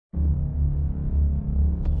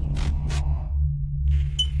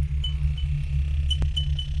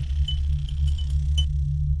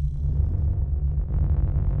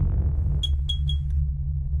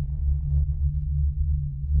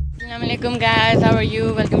Assalamualaikum guys, how are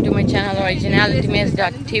you? Welcome to my channel Originality.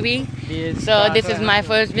 So this is my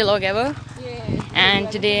first vlog ever,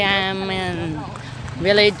 and today I am in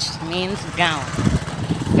village, means gaon.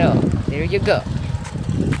 So there you go.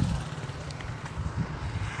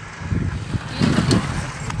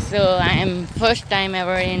 So I am first time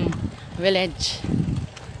ever in village.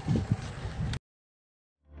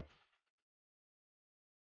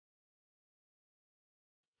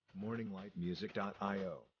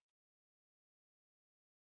 Morninglightmusic.io.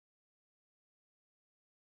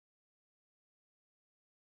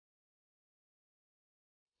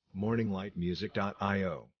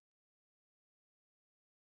 Morninglightmusic.io.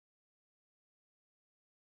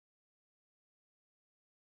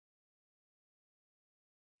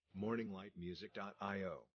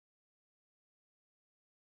 Morninglightmusic.io.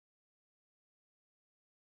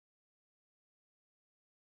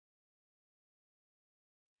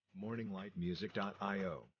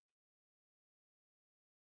 Morninglightmusic.io.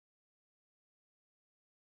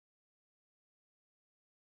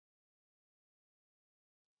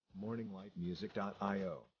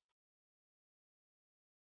 Morninglightmusic.io.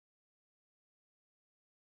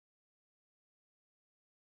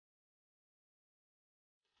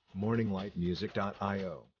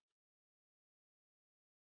 Morninglightmusic.io.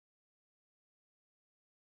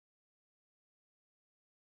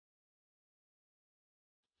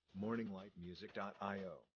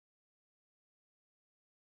 Morninglightmusic.io.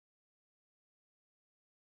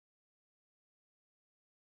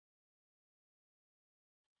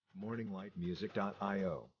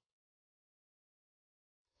 Morninglightmusic.io.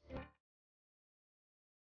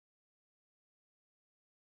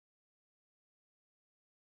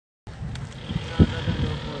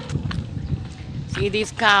 See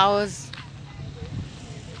these cows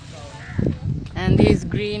and this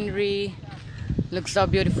greenery looks so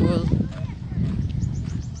beautiful.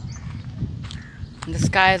 The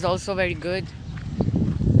sky is also very good.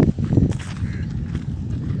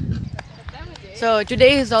 So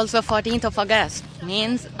today is also 14th of August,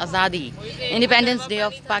 means Azadi, Independence Day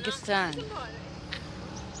of Pakistan.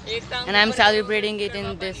 And I'm celebrating it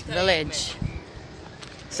in this village.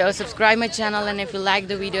 So subscribe my channel, and if you like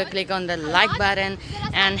the video, click on the like button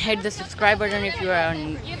and hit the subscribe button. If you are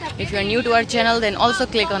new to our channel, then also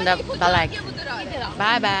click on the bell icon.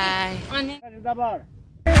 Bye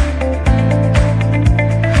bye.